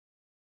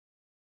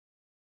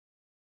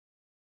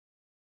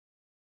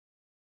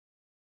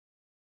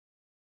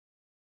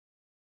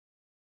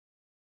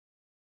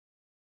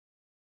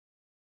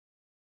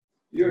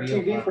You're a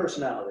TV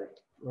personality.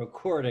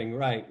 Recording,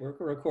 right. We're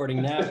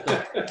recording now.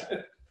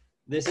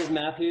 This is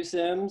Matthew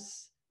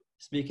Sims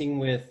speaking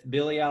with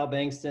Billy Al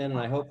Bengston, and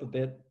I hope a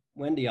bit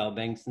Wendy Al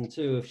Bengston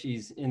too, if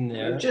she's in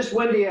there. Just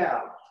Wendy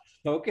Al.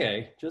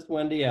 Okay, just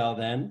Wendy Al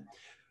then.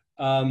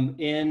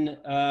 And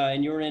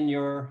you're in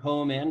your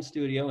home and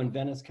studio in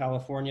Venice,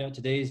 California.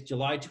 Today's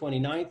July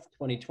 29th,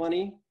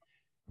 2020.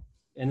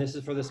 And this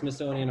is for the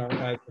Smithsonian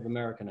Archives of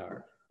American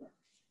Art.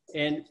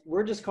 And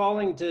we're just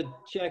calling to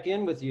check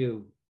in with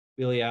you,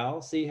 Billy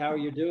Al, see how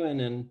you're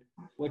doing and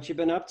what you've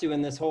been up to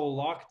in this whole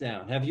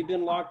lockdown. Have you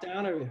been locked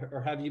down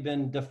or have you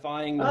been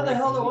defying How the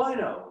hell do I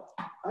know?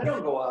 I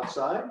don't go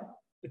outside.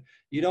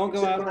 You don't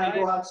go outside? When I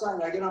go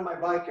outside, I get on my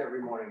bike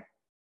every morning.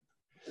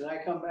 And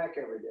I come back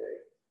every day.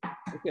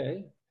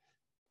 Okay.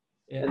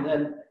 Yeah. And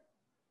then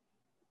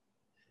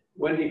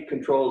Wendy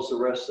controls the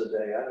rest of the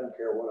day. I don't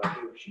care what I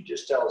do. She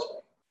just tells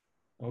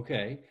me.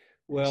 Okay.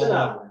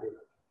 Well,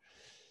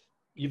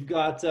 you've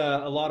got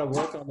a lot of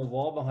work on the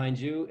wall behind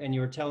you, and you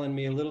were telling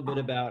me a little bit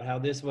about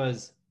how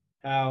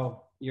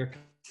you're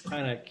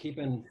kind of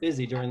keeping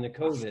busy during the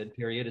COVID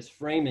period, is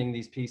framing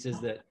these pieces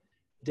that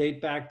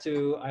date back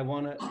to,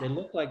 they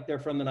look like they're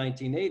from the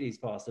 1980s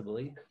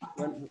possibly.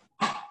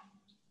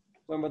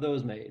 When were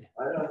those made?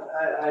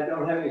 I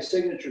don't have any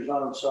signatures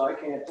on them, so I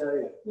can't tell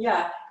you.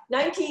 Yeah,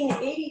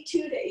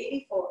 1982 to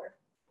 84.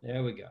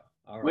 There we go.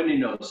 All right. Wendy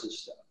knows this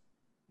stuff.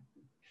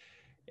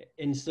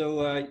 And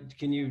so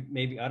can you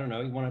maybe, I don't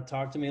know, you want to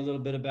talk to me a little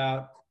bit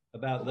about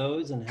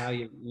those and how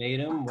you made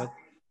them?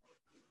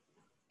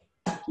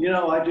 You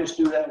know, I just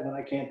do that when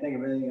I can't think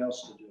of anything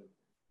else to do.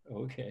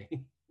 Okay.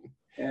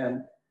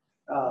 And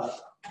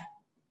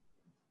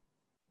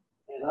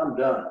I'm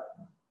done.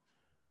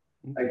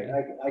 Okay.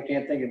 I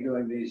can't think of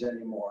doing these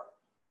anymore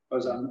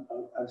because I've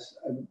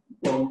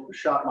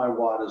shot my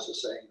wad, as the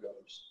saying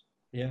goes.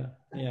 Yeah,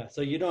 yeah.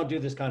 So you don't do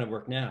this kind of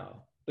work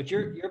now, but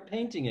you're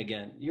painting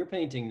again. You're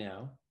painting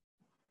now,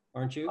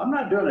 aren't you? I'm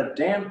not doing a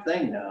damn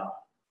thing now.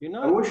 You're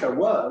not? I wish I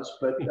was,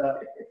 but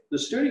the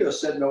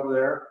studio's sitting over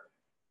there.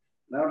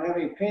 And I don't have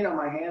any paint on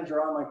my hands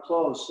or on my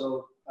clothes,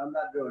 so I'm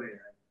not doing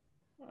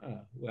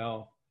anything.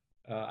 Well,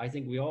 I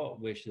think we all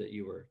wish that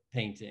you were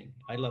painting.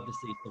 I'd love to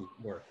see some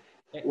work.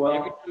 Well,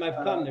 every time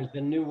I've come, there's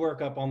been new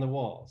work up on the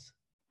walls.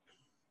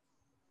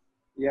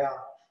 Yeah.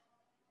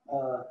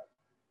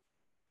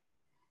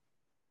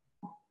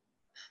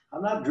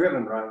 I'm not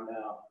driven right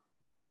now.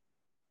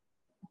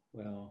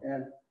 Well.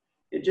 And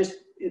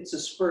it's a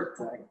spurt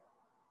thing.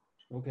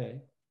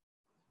 Okay.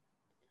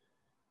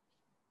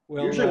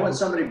 Well, usually when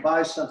somebody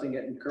buys something,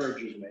 it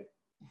encourages me.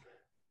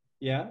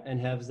 Yeah, and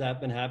has that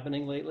been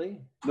happening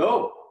lately?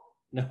 No.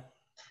 No.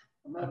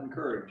 I'm not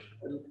encouraged.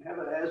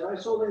 Has I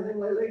sold anything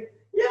lately?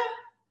 Yeah.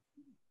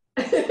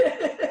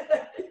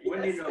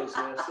 Wendy knows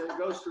this. It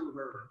goes through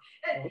her.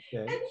 And he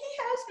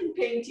has been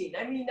painting.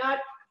 I mean, not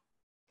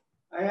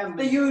the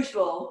been.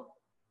 Usual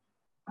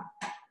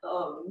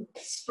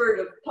spurt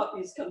of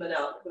puppies coming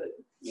out, but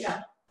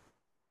yeah.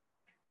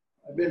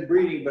 I've been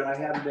breeding, but I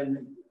haven't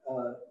been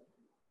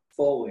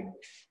foaling.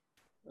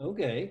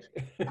 Okay.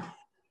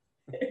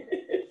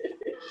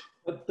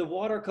 But the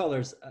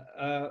watercolors,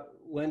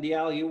 Wendy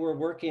Al, you were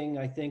working,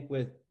 I think,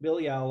 with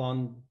Billy Al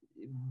on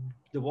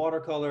the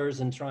watercolors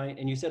and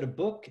you said a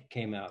book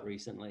came out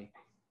recently.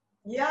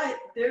 Yeah,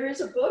 there is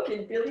a book,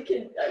 and Billy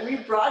we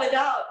brought it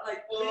out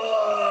like.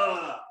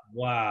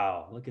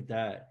 Wow, look at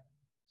that.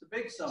 It's a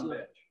big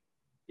sumbitch.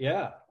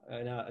 Yeah,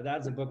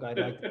 that's a book I'd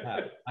like to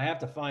have. I have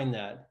to find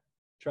that,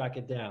 track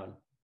it down.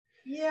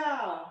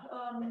 Yeah,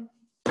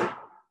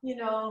 you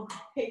know,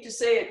 hate to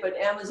say it, but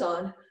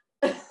Amazon.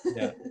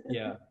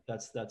 yeah,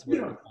 that's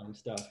where we find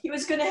stuff. He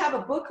was going to have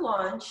a book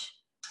launch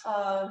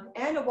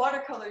and a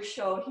watercolor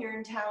show here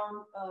in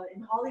town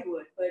in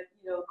Hollywood, but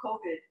you know,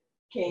 COVID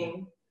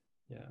came.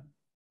 Yeah.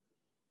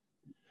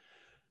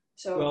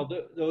 So well,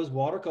 those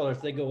watercolors,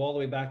 they go all the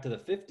way back to the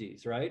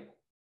 50s, right?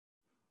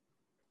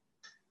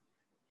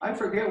 I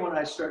forget when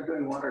I started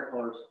doing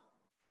watercolors,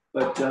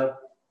 but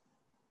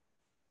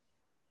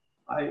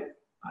I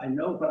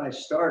know when I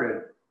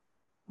started,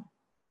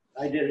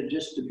 I did it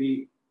just to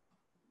be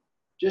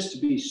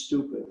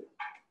stupid.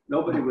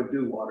 Nobody would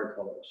do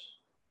watercolors.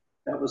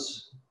 That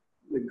was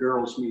the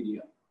girls'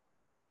 medium.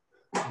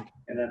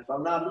 And if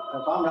I'm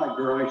not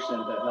girlish, then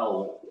to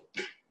hell with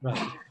it.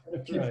 Right.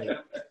 Right.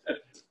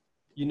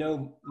 You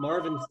know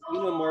Marvin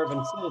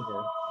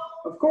Silver.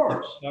 Of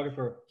course.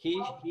 Photographer.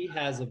 He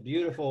has a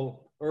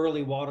beautiful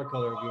early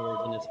watercolor of yours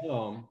in his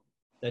home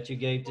that you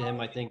gave to him,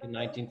 I think, in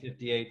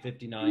 1958,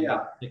 59,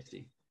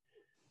 60.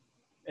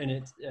 And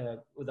it's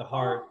with a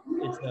heart.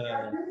 It's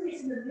a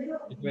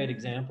great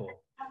example.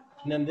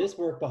 And then this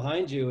work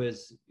behind you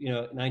is,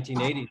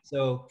 1980.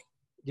 So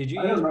did you?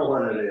 I don't know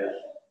what it is.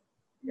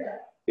 Yeah,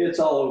 it's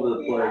all over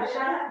the place.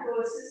 I have to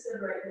go assist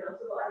them right now,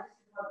 so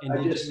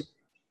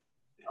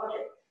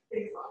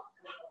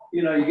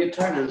you get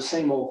tired of the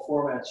same old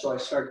format, so I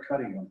start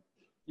cutting them.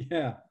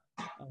 Yeah,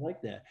 I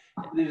like that.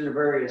 These are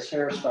various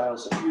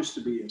hairstyles that used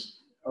to be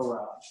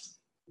around.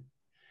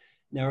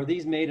 Now, are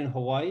these made in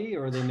Hawaii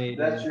or are they made?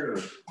 That's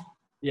yours.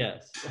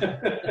 Yes.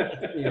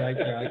 You're right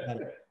there. I got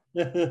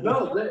it.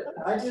 No,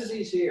 I do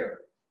these here.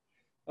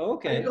 I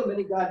Okay. do them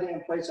any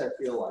goddamn place I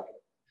feel like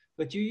it.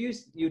 But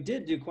you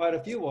did do quite a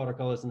few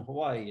watercolors in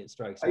Hawaii, it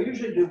strikes I me.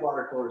 usually do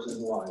watercolors in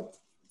Hawaii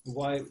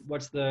Why,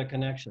 what's the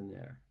connection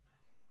there?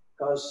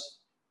 because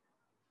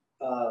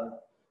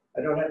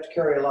I don't have to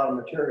carry a lot of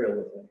material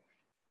with me.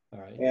 All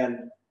right.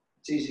 And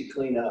it's easy to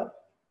clean up,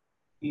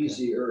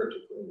 easier to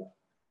clean up.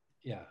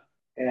 Yeah.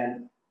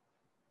 And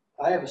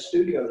I have a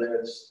studio there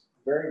that's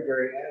very,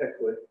 very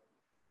adequate.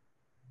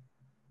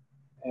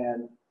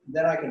 And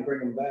then I can bring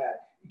them back.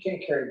 You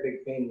can't carry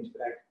big paintings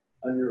back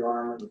under your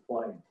arm in the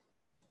plane.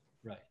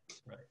 Right,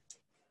 right.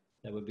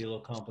 That would be a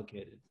little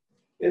complicated.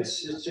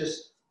 It's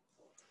just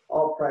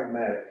all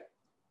pragmatic.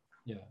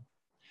 Yeah.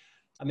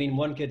 I mean,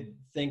 one could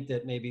think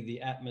that maybe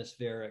the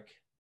atmospheric,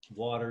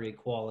 watery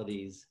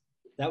qualities,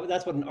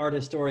 that's what an art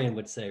historian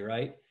would say,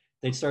 right?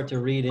 They'd start to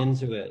read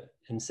into it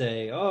and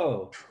say,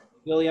 oh,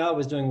 Billy Al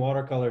was doing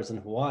watercolors in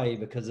Hawaii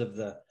because of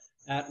the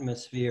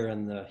atmosphere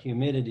and the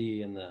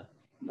humidity and the...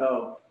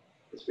 No,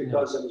 it's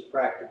because it was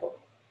practical.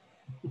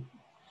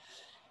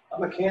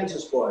 I'm a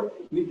Kansas boy.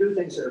 We do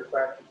things that are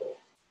practical.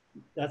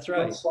 That's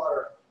right.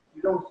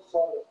 You don't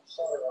slaughter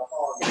a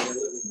hog in your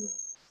living room.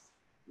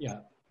 Yeah.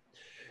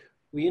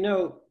 Well, you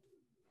know,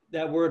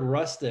 that word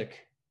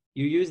rustic,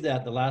 you used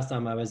that the last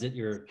time I was at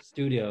your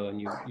studio, and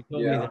you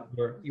told me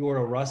that you were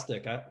a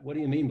rustic. What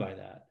do you mean by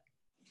that?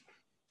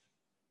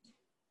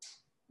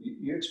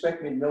 You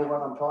expect me to know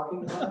what I'm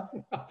talking about?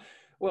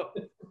 Well,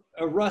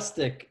 a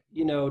rustic,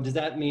 you know, does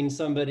that mean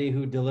somebody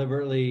who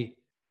deliberately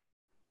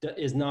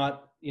is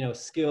not, you know,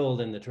 skilled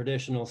in the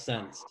traditional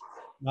sense,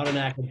 not an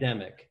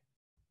academic?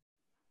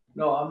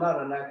 No, I'm not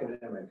an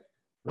academic.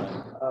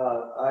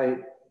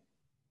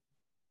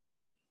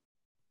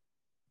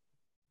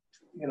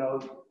 You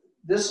know,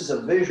 this is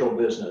a visual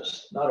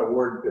business, not a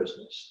word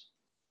business.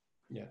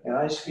 Yeah. And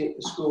I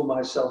school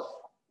myself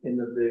in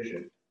the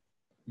vision.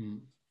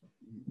 Mm.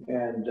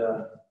 And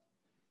it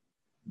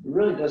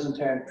really doesn't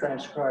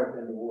transcribe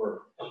into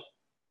words.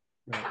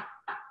 Right.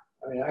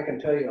 I mean, I can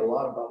tell you a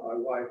lot about my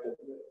wife, but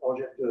all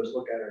you have to do is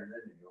look at her and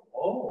then you go,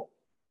 oh.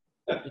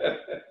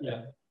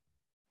 Yeah.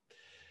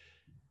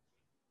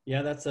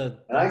 Yeah,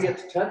 And I get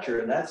to touch her,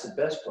 and that's the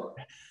best part.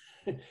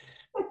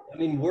 I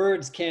mean,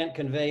 words can't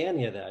convey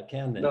any of that,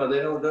 can they? No, they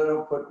don't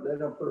put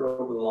her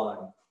over the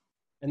line.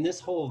 And this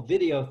whole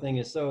video thing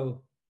is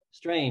so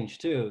strange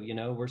too. You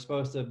know, we're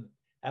supposed to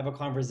have a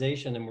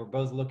conversation and we're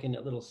both looking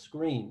at little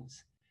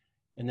screens,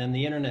 and then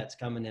the internet's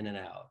coming in and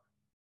out.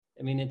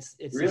 I mean, it's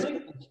Really?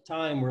 the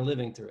time we're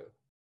living through.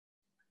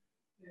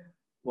 Yeah.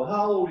 Well,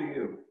 how old are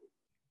you?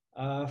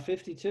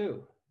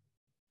 52.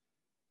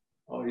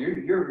 Oh,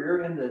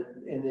 you're in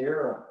the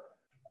era.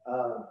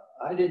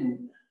 I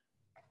didn't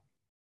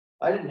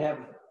have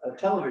a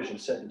television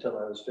set until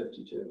I was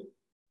 52.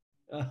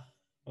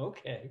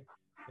 Okay,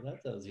 well,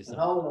 that tells you something.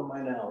 How old am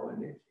I now,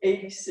 Wendy?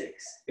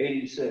 86.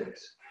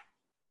 86.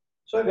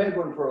 So I've had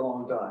one for a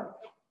long time.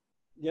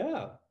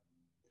 Yeah.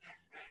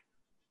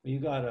 You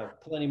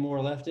got plenty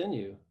more left in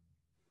you.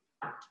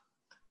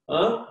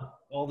 Huh?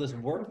 All this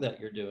work that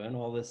you're doing,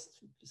 all this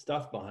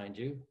stuff behind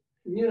you.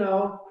 You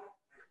know,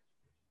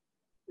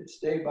 it's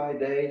day by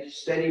day,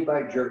 steady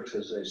by jerks,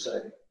 as they say.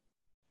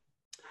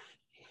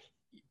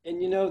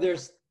 And you know,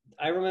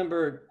 I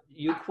remember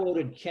you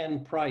quoted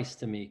Ken Price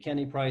to me.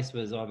 Kenny Price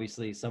was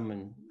obviously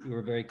someone you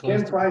were very close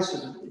to. Ken Price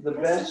is the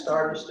best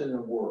artist in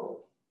the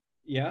world.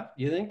 Yeah,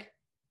 you think?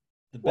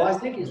 Well, I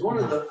think he's one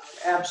of the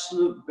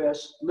absolute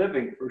best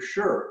living, for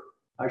sure.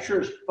 I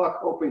sure as fuck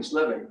hope he's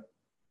living.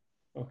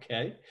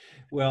 Okay.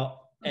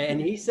 Well,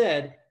 and he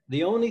said,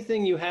 the only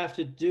thing you have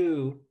to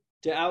do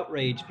to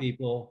outrage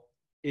people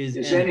is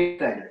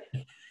anything.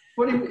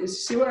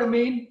 See what I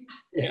mean?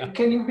 Yeah.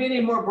 Can you be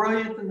any more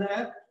brilliant than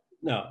that?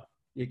 No,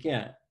 you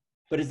can't.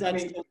 But is that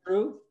still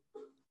true?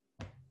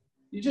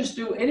 You just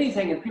do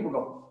anything and people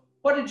go,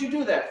 what did you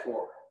do that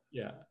for?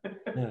 Yeah.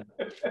 Yeah.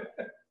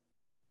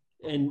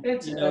 And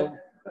it's, you know,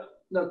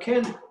 no,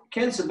 Ken's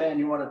the man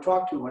you want to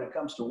talk to when it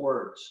comes to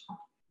words.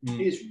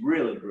 He's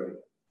really great.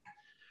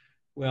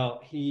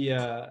 Well,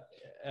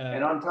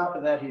 and on top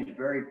of that, he's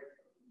very,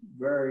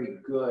 very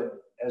good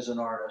as an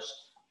artist,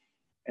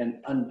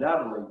 and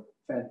undoubtedly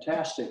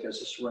fantastic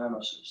as a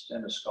ceramicist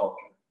and a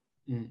sculptor.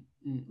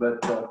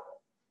 But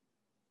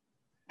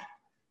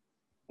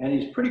and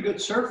he's a pretty good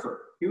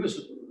surfer.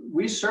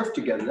 We surfed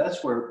together.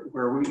 That's where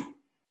we,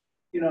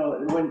 you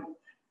know,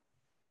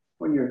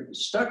 when you're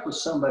stuck with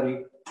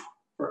somebody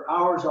for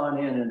hours on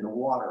end in the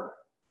water,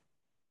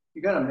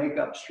 you got to make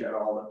up shit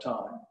all the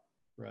time.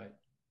 Right.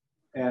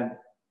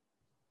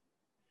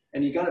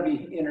 And you got to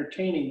be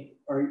entertaining,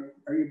 or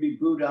you be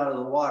booed out of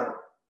the water.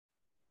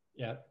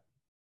 Yeah.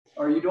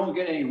 Or you don't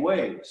get any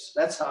waves.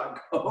 That's how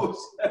it goes.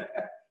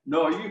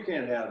 No, you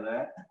can't have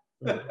that.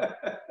 Right.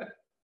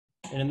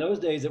 And in those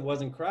days, it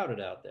wasn't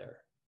crowded out there.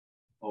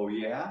 Oh,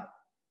 yeah?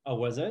 Oh,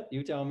 was it?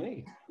 You tell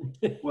me.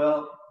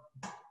 Well,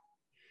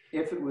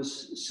 if it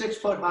was 6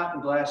 foot hot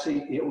and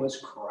glassy, it was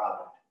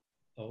crowded.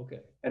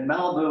 Okay. At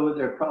Malibu,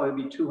 there'd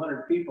probably be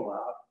 200 people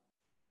out.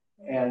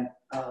 And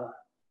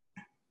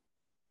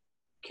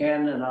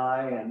Ken and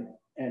I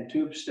and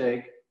Tube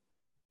Steak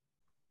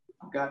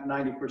got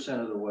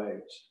 90% of the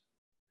waves.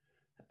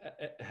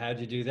 How'd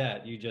you do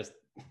that? You just,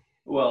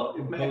 Well,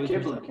 if Matt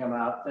Kivlin came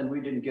out, then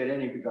we didn't get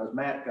any because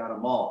Matt got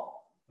them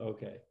all.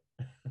 okay.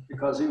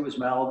 Because he was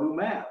Malibu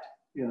Matt,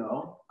 you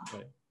know.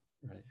 Right,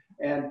 right.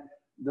 And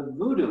the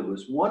voodoo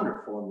was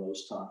wonderful in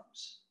those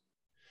times.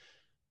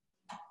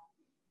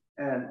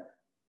 And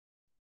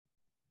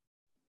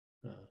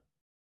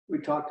we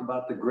talked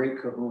about the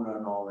great kahuna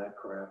and all that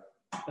crap.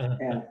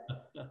 And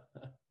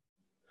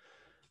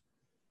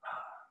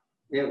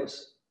it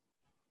was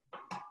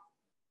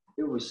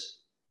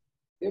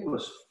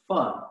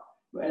fun.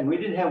 And we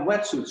didn't have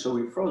wetsuits, so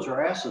we froze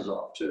our asses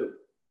off too.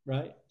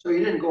 Right. So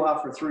you didn't go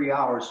out for 3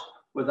 hours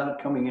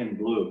without coming in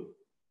blue.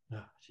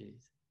 Oh,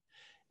 jeez.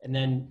 And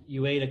then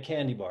you ate a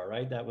candy bar,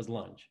 right? That was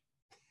lunch.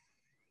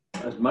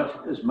 As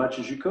much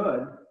as you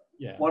could.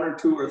 Yeah. 1 or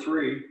 2 or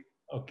 3.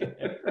 Okay.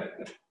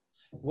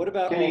 What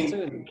about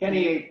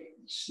Kenny ate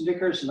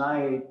Snickers and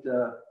I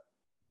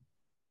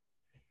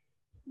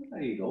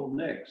ate Old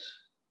Nick's.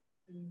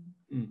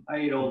 I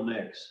ate Old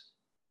Nick's.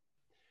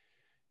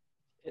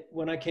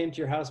 When I came to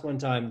your house one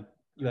time,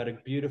 you had a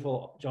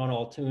beautiful John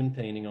Altoon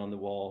painting on the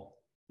wall.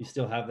 You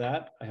still have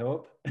that, I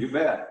hope? You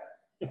bet.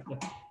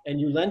 And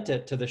you lent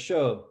it to the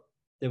show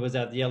that was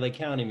at the LA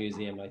County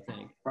Museum, I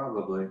think.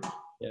 Probably.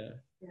 Yeah.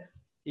 Yeah.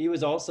 He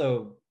was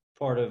also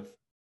part of,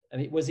 I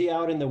mean, was he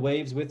out in the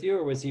waves with you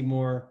or was he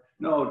more?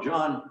 No,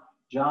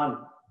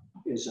 John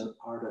is an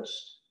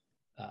artist,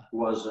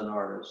 was an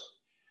artist.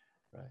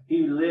 Right.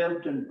 He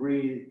lived and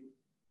breathed.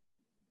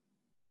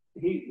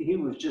 He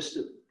was just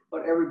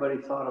what everybody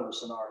thought of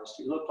as an artist.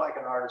 He looked like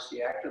an artist.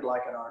 He acted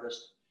like an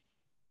artist.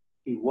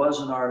 He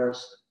was an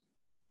artist.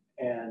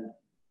 And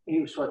he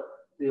was what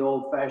the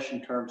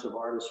old-fashioned terms of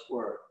artists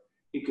were.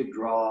 He could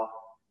draw.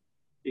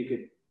 He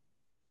could,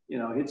 you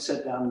know, he'd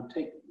sit down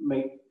and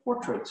make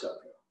portraits of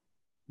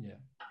you. Yeah.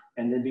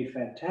 And they'd be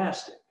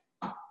fantastic.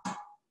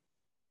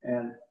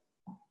 And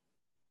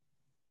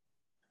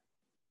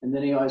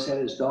then he always had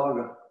his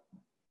dog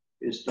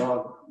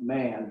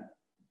Man,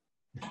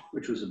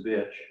 which was a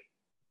bitch.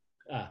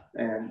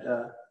 And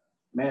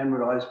Man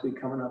would always be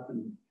coming up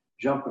and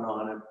jumping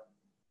on him.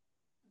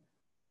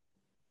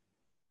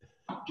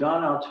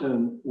 John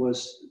Altoon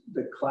was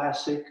the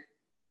classic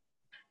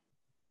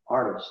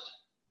artist.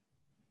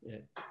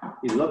 Yeah.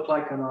 He looked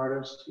like an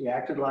artist. He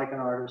acted like an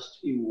artist.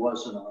 He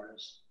was an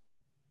artist.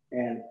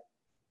 And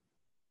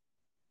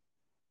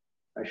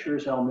I sure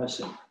as hell miss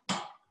him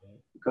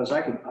because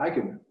I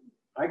could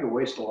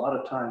waste a lot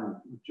of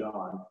time with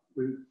John.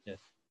 Yes.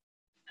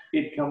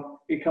 He'd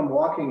come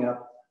walking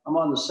up. I'm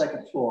on the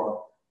second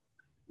floor.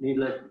 And he'd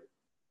live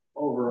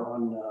over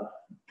on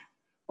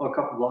a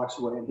couple blocks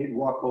away, and he'd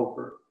walk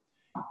over,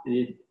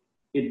 and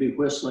he'd be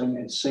whistling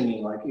and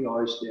singing like he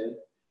always did.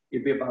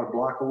 He'd be about a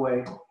block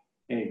away,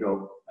 and he'd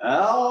go,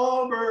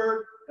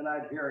 Albert, and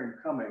I'd hear him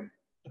coming.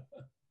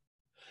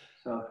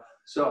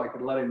 So I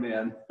could let him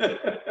in.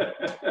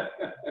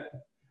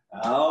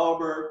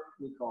 Albert,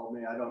 he called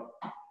me.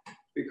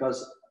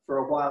 Because for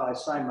a while I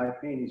signed my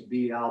paintings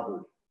B.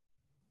 Albert.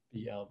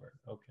 B. Albert,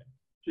 okay.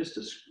 Just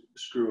to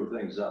screw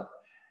things up.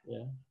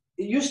 Yeah.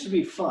 It used to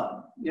be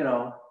fun, you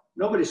know.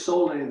 Nobody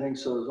sold anything,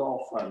 so it was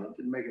all fun. It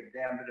didn't make a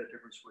damn bit of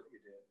difference what you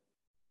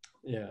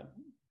did. Yeah.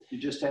 You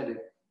just had to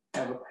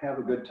have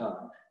a good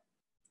time.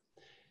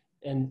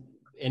 And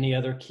any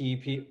other key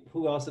people?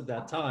 Who else at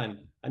that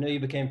time? I know you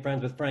became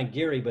friends with Frank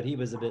Gehry, but he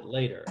was a bit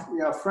later.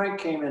 Yeah, Frank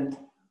came in a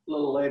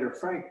little later.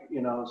 Frank,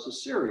 you know, is a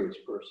serious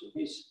person.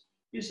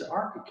 He's an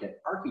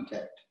architect,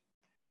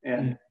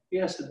 and he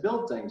has to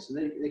build things,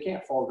 and they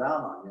can't fall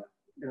down on you,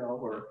 you know,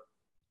 or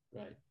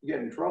right. You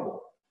get in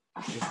trouble.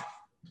 Yeah.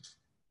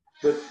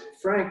 But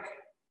Frank,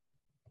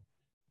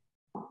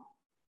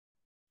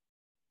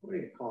 what do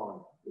you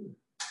call him?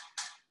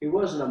 He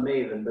wasn't a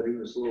maven, but he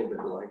was a little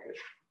bit like it.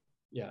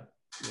 Yeah.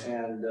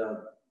 And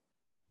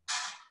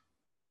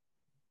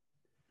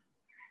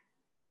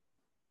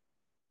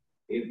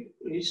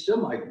he's still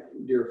my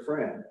dear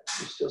friend.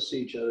 We still see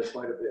each other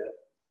quite a bit.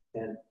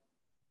 And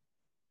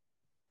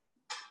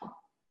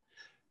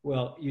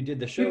well, you did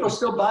the show. People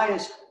still buy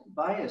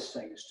his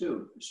things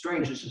too,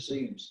 strange as it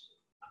seems.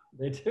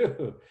 They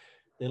do.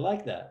 They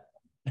like that.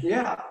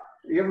 Yeah.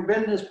 You ever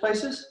been in his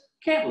places?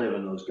 Can't live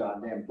in those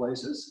goddamn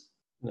places.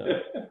 No.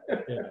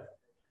 Yeah.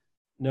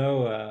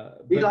 No.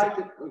 He liked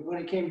it when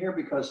he came here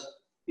because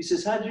he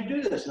says, how'd you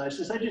do this? And I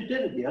says, I just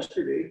did it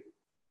yesterday.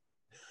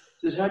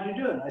 He says, how'd you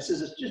do it? And I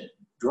says, it's just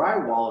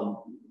drywall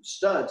and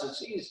studs.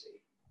 It's easy.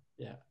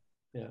 Yeah.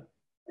 Yeah.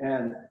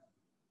 And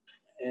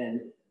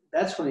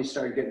that's when he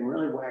started getting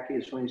really wacky,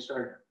 is when he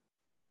started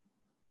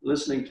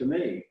listening to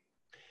me.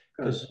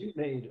 Because you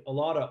made a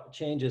lot of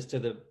changes to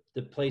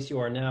the place you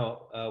are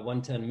now,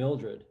 110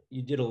 Mildred.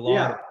 You did a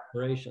lot of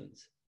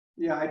operations.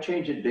 Yeah, I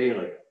change it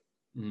daily.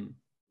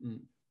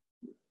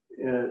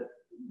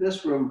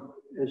 This room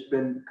has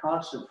been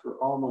constant for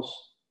almost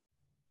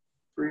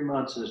 3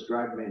 months, and it's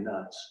driving me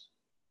nuts.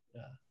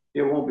 Yeah.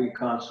 It won't be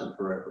constant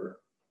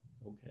forever.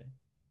 Okay.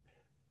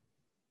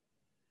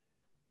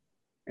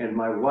 And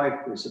my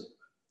wife is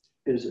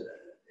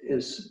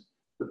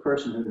the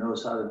person who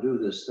knows how to do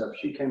this stuff.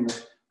 She came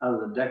out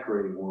of the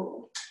decorating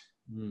world.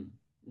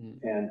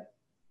 And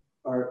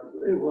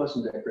it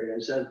wasn't decorating.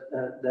 Is that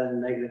a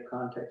negative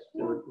context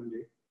to it,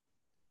 Wendy?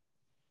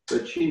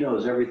 But she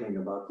knows everything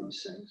about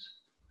these things.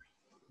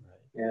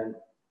 Right. And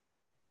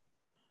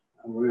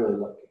I'm really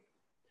lucky.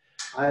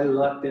 I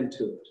lucked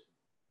into it.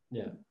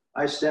 Yeah.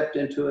 I stepped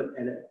into it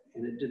and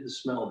it didn't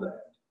smell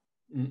bad.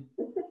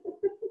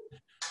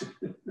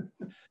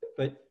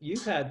 But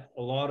you've had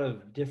a lot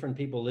of different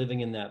people living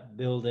in that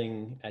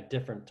building at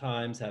different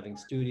times, having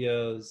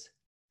studios.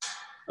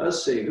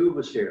 Let's see, who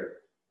was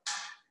here?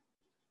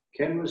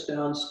 Ken was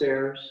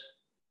downstairs.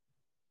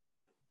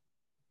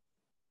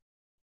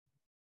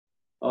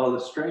 Oh, the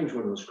strange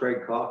one was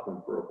Craig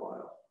Kaufman for a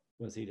while.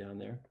 Was he down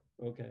there?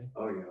 Okay.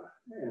 Oh, yeah.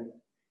 And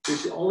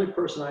he's the only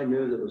person I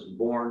knew that was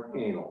born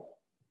anal.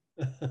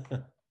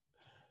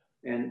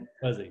 And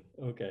was he?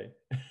 Okay.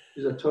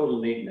 He's a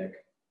total neatnik.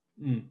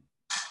 Mm.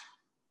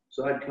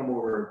 So I'd come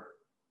over,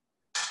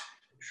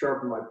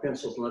 sharpen my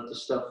pencils, and let the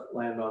stuff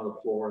land on the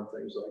floor and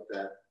things like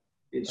that.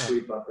 He'd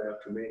sweep up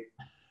after me.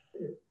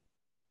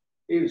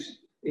 He's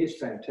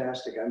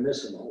fantastic. I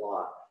miss him a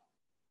lot.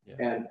 Yeah.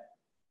 And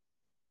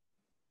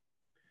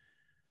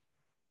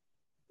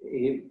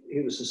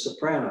he was a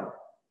soprano.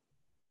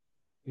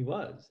 He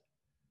was.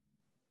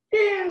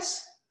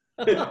 Yes.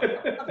 He had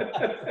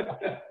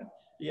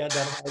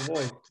that high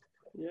voice.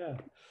 Yeah.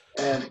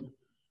 And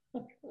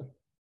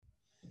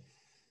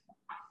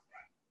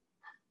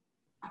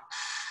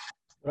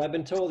but I've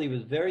been told he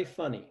was very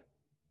funny.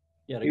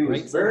 He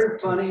was very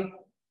funny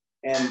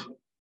and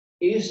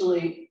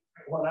easily,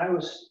 when I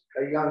was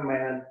a young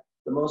man,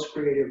 the most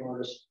creative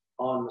artist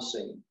on the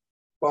scene,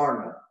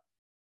 bar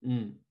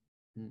none.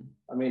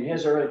 I mean,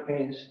 his early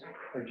paintings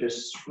are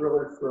just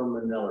thriller through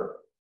Manila.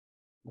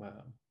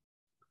 Wow.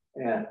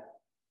 And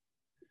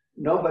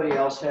nobody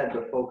else had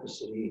the focus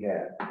that he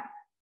had.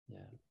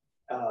 Yeah.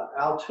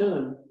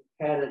 Altoon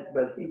had it,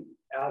 but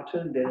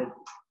Altoon did it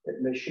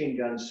at machine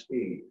gun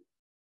speed.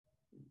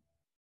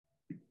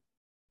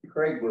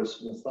 Craig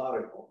was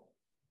methodical.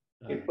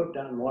 He'd put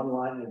down one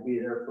line and be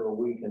there for a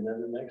week, and then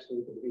the next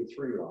week it'd be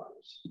 3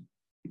 lines.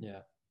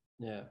 Yeah,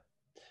 yeah.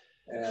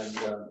 And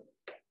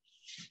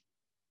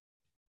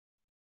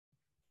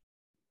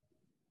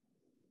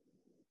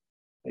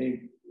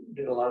he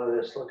did a lot of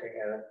this looking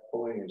at it,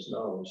 pulling his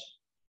nose.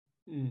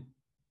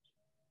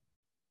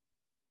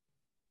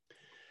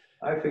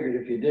 I figured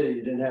if you did it,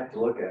 you didn't have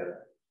to look at it.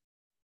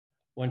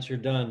 Once you're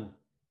done,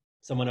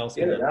 someone else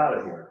get it out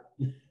of here.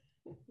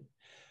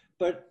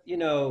 But, you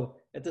know,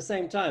 at the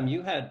same time,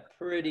 you had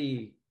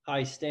pretty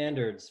high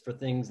standards for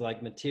things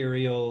like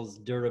materials,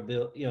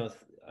 durability. You know,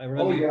 I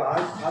remember. Oh yeah,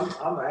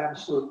 I'm an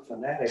absolute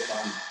fanatic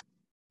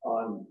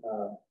on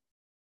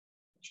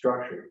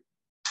structure.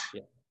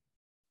 Yeah.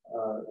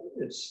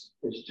 It's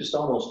just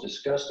almost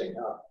disgusting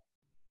how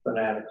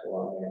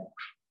fanatical I am.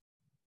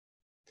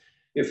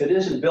 If it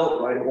isn't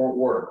built right, it won't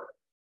work.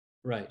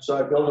 Right. So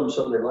I build them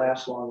so they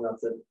last long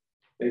enough that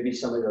maybe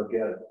somebody will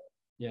get it.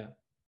 Yeah.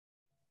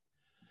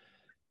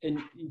 And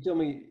you told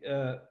me,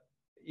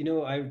 you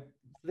know, I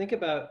think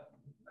about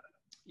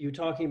you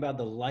talking about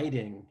the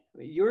lighting.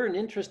 You're an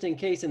interesting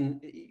case, and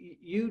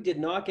you did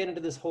not get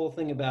into this whole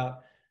thing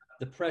about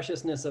the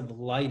preciousness of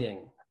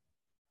lighting.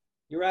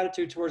 Your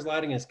attitude towards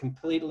lighting is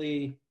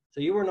completely, so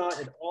you were not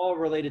at all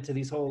related to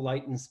these whole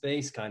light and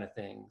space kind of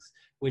things,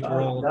 which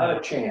were all not about,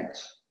 a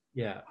chance.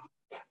 Yeah.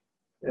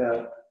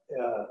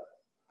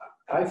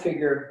 I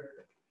figure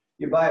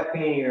you buy a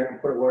painting here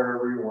and put it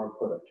wherever you want to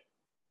put it.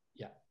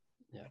 Yeah.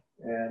 Yeah.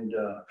 And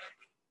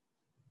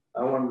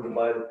I want them to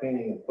buy the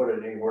painting and put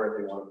it anywhere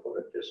they want to put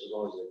it, just as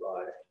long as they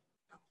buy it.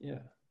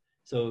 Yeah.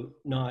 So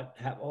not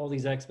have all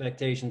these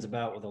expectations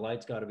about, well, the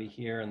light's got to be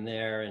here and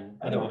there, and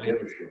I don't give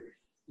a shit.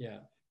 Yeah.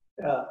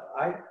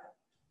 I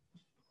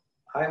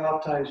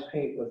oftentimes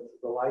paint with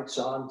the lights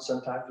on,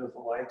 sometimes with the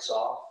lights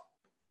off,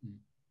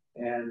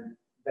 and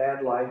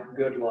bad light,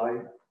 good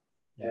light,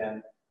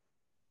 and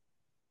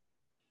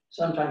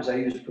sometimes I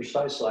use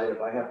precise light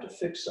if I have to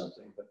fix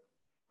something, but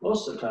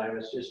most of the time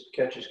it's just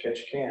catch as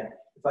catch can.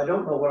 If I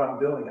don't know what I'm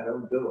doing, I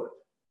don't do it.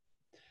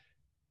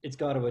 It's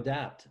got to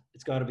adapt.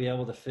 It's got to be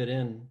able to fit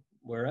in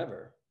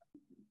wherever.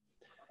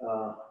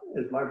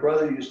 As my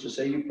brother used to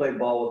say, you play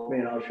ball with me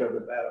and I'll shove the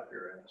bat up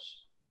your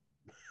ass.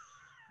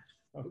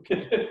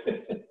 Okay.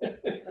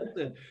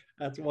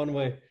 That's one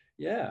way.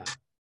 Yeah.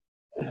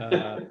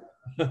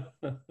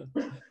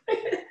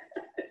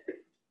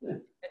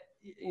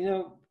 You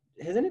know,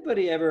 has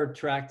anybody ever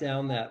tracked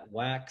down that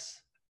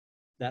wax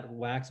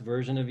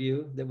version of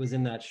you that was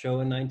in that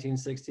show in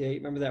 1968?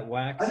 Remember that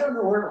wax? I don't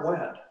know where it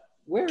went.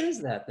 Where is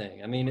that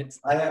thing? I mean,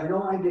 I have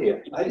no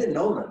idea. I didn't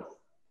know that.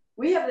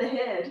 We have the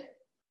head.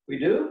 We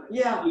do?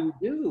 Yeah. You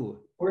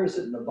do. Where is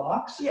it, in the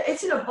box? Yeah,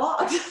 it's in a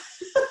box.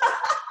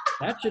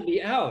 That should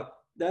be out.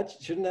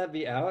 Shouldn't that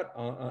be out?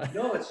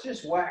 No, it's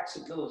just wax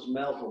until it's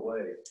melted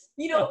away.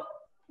 You know,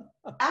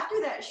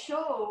 after that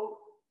show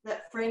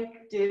that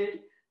Frank did,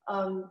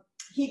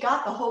 he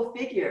got the whole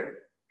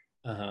figure.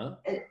 Uh-huh.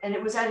 and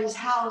it was at his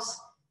house,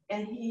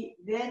 and he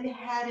then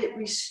had it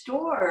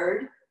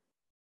restored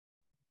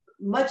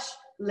much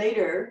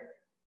later,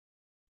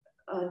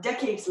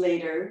 decades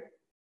later,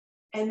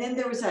 and then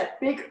there was that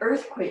big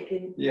earthquake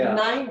in the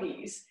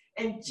 90s,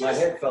 and My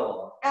just head fell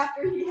off.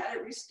 after he had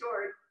it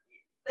restored,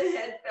 the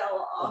head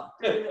fell off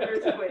during the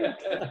earthquake.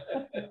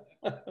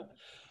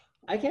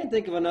 I can't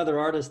think of another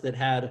artist that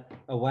had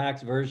a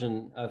wax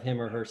version of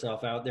him or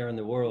herself out there in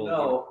the world.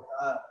 No,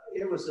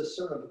 it was a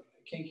sort of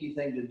kinky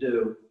thing to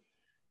do.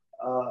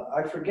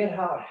 I forget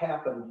how it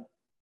happened.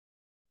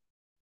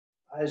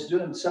 I was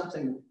doing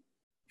something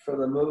for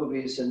the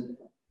movies, and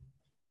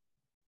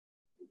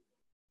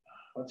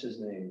what's his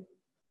name?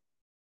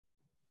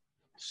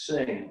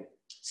 Spoon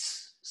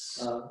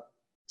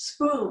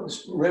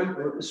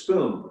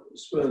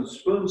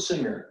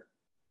Singer,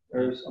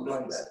 or something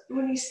like that.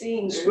 Spoony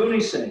Singer. Spoony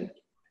Sing.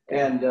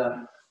 And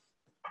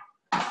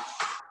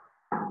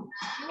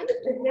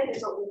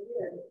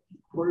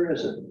where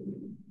is it?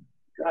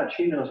 God,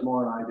 she knows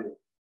more than I do.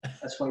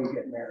 That's why you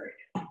get married.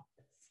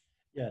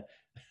 Yeah.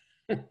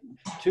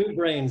 2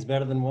 brains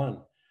better than 1.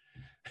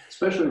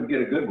 Especially if you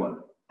get a good one.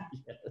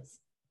 Yes.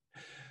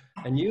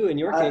 And you, in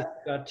your case,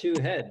 got 2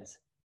 heads.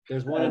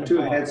 There's one and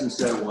 2 a heads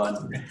instead of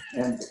 1.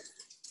 And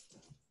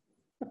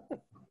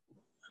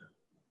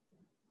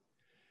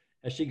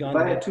has she gone?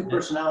 if I had 2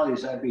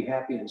 personalities, I'd be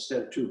happy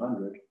instead of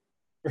 200.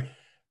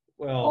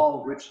 Well, all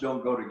of which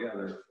don't go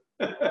together.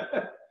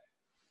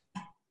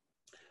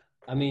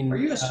 I mean, are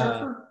you a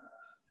surfer?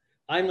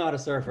 I'm not a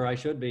surfer. I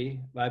should be.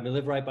 I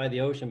live right by the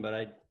ocean, but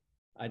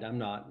I'm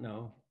not.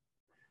 No.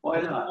 Why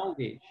I live not? in Long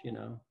Beach, you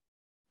know.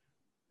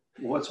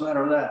 What's the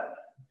matter with that?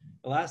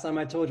 The last time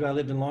I told you I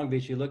lived in Long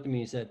Beach, you looked at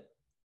me and said,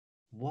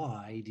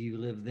 "Why do you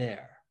live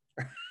there?"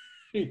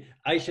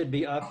 I should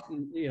be up,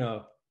 you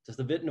know, just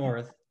a bit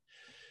north.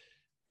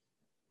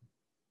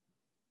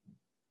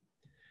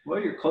 Well,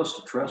 you're close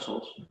to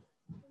Trestles.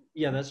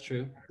 Yeah, that's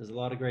true. There's a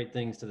lot of great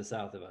things to the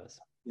south of us.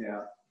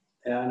 Yeah,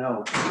 I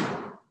know.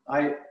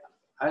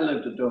 I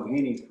lived at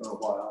Doheny for a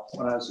while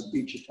when I was a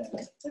beach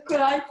attendant. Look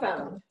what I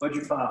found. What'd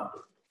you find?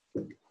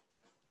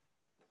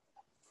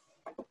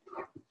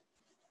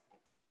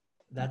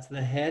 That's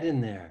the head in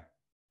there.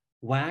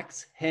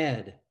 Wax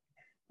head.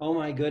 Oh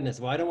my goodness.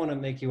 Well, I don't want to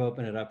make you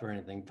open it up or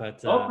anything,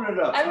 but open it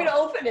up. I'm going to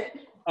open it.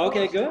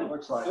 Okay, good.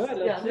 Looks like.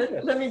 Good.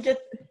 Yeah, let me get.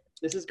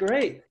 This is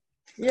great.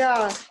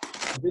 Yeah.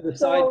 Do the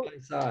So- side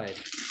by side.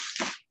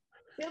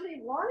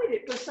 Billy wanted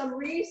it for some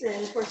reason.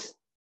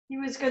 He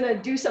was going to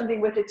do something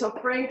with it. So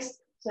Frank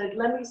said,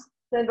 let me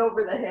send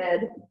over the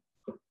head.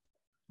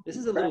 This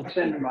is a little. Frank's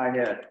in my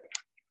head.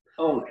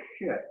 Oh,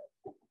 shit.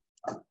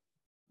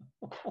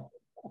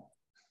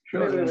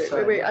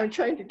 Wait. I'm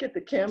trying to get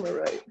the camera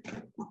right.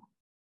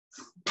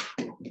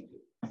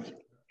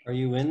 Are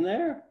you in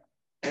there?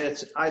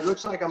 It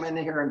looks like I'm in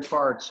here in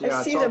parts. Yeah,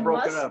 I see it's all the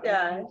broken up.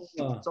 mustache.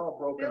 Oh, It's all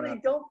broken Billy,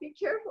 up. don't be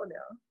careful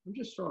now. I'm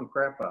just throwing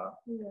crap out.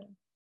 Yeah.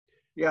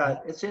 Yeah,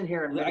 it's in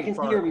here in I many can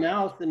see parts. your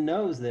mouth and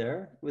nose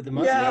there with the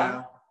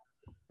mustache.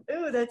 Yeah.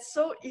 Ooh, that's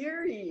so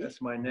eerie.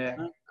 That's my neck.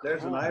 Oh,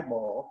 There's an God.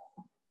 eyeball.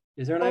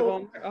 Is there an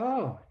eyeball there?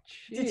 Oh,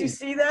 geez. Did you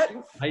see that?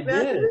 I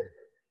Matthew? did.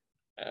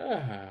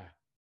 Ah.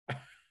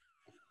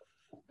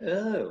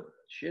 Oh,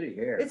 shitty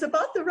hair. It's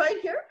about the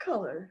right hair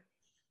color.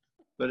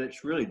 But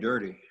it's really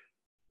dirty.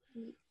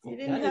 You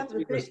didn't That have needs to the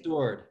be big.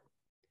 restored.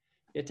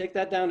 Yeah, take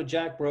that down to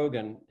Jack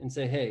Brogan and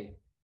say, hey,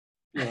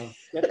 you know,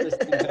 get this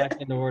thing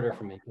back into order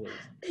for me, please.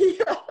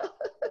 Yeah.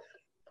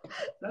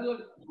 Now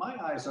look, my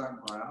eyes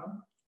aren't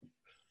brown,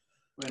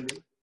 Wendy.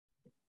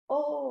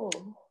 Oh,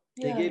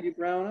 They yeah. gave you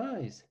brown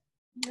eyes.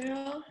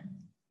 Yeah.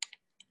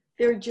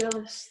 They're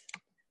jealous.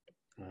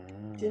 Ah.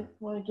 Didn't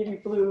want to give you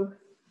blue.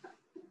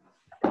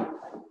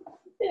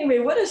 Anyway,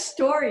 what a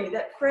story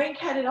that Frank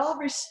had it all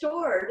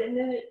restored, and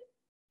then it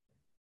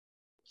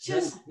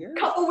just a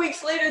couple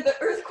weeks later the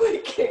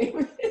earthquake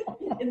came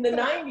in the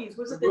 90s.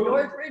 Was it the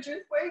Northridge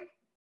earthquake?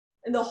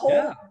 And the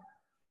whole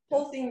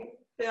thing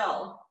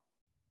fell.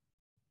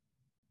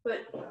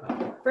 But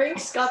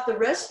Frank's got the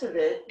rest of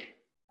it.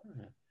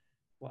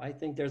 Well, I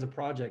think there's a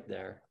project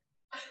there.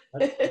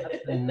 That's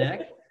the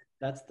neck.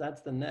 That's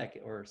the neck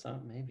or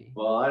something, maybe.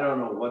 Well, I don't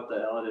know what the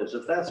hell it is.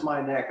 If that's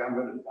my neck, I'm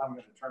gonna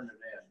turn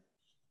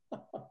it in.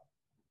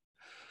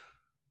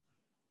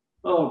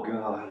 Oh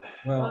God.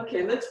 Well,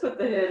 Okay, let's put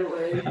the head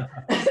away.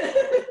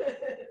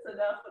 It's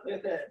enough of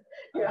the head.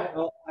 Yeah.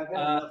 well, I've had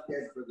enough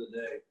head for the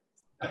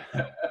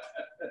day.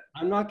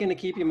 I'm not going to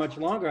keep you much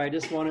longer. I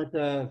just wanted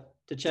to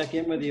check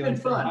in with you It's and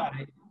been say fun.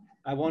 hi.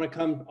 I want to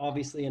come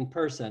obviously in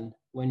person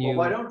when you. Well,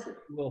 why don't you?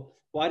 Well,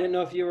 I didn't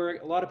know if you were.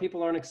 A lot of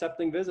people aren't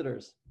accepting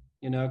visitors,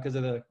 you know, because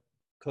of the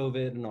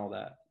COVID and all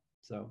that.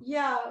 So.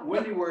 Yeah.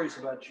 Wendy worries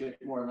about shit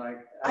more than I.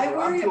 I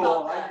worry I'm too about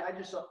old. that.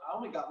 I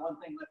only got one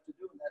thing left to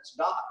do, and that's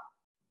die.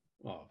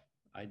 Well,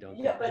 I don't.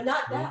 Yeah, think but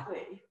that's not true.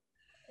 that way.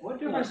 What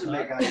difference does it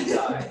make? I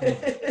die.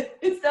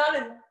 It's not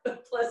a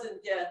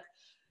pleasant death.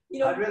 You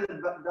know, I'd rather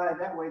die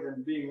that way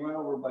than being run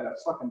over by a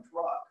fucking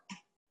truck.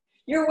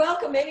 you're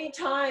welcome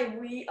anytime.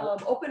 We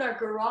open our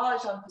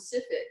garage on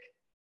Pacific.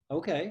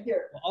 Okay.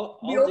 Here. We I'll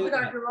do open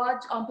our that.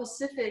 garage on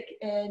Pacific,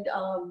 and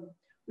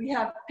we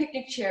have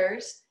picnic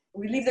chairs.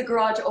 We leave the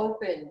garage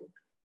open,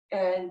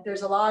 and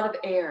there's a lot of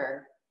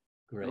air.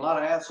 Great. A lot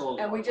of assholes.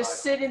 And we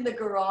just sit in the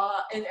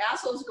garage, and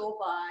assholes go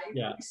by.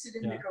 Yeah, We sit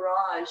in the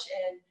garage,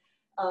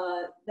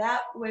 and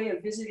that way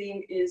of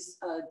visiting is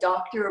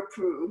doctor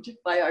approved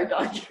by our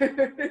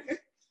doctor.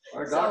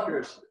 Our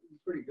doctor's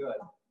pretty good.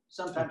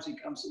 Sometimes he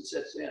comes and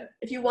sits in.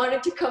 If you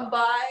wanted to come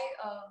by,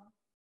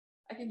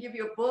 I can give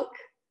you a book.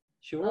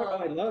 Sure,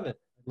 I love it.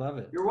 I love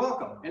it. You're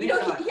welcome. You know,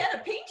 Anytime. he had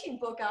a painting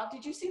book out.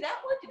 Did you see that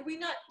one? Did we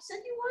not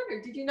send you one,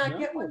 or did you not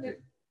get one?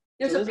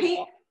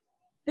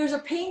 There's a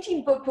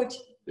painting book which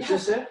Is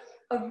has this it?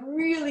 a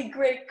really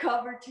great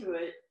cover to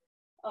it.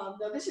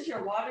 No, this is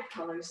your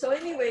watercolor. So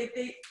anyway,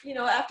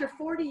 after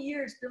 40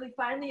 years, Billy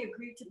finally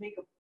agreed to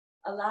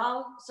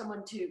allow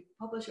someone to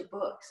publish a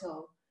book.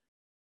 So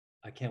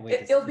I can't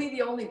wait. It'll be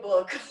the only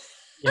book.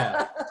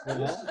 Yeah.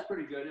 This is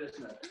pretty good,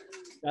 isn't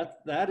it?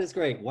 That is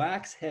great.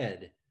 Wax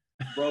head.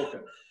 Broken.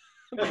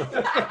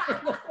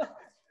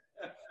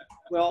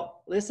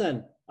 Well,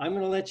 listen, I'm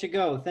going to let you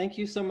go. Thank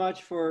you so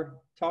much for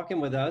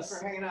talking with us.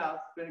 Thanks for hanging out.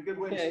 Been a good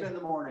way to spend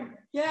the morning.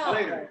 Yeah.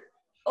 Later.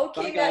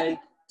 Okay, Bye, Matthew. guys.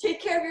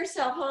 Take care of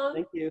yourself, huh?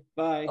 Thank you.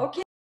 Bye.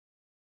 Okay.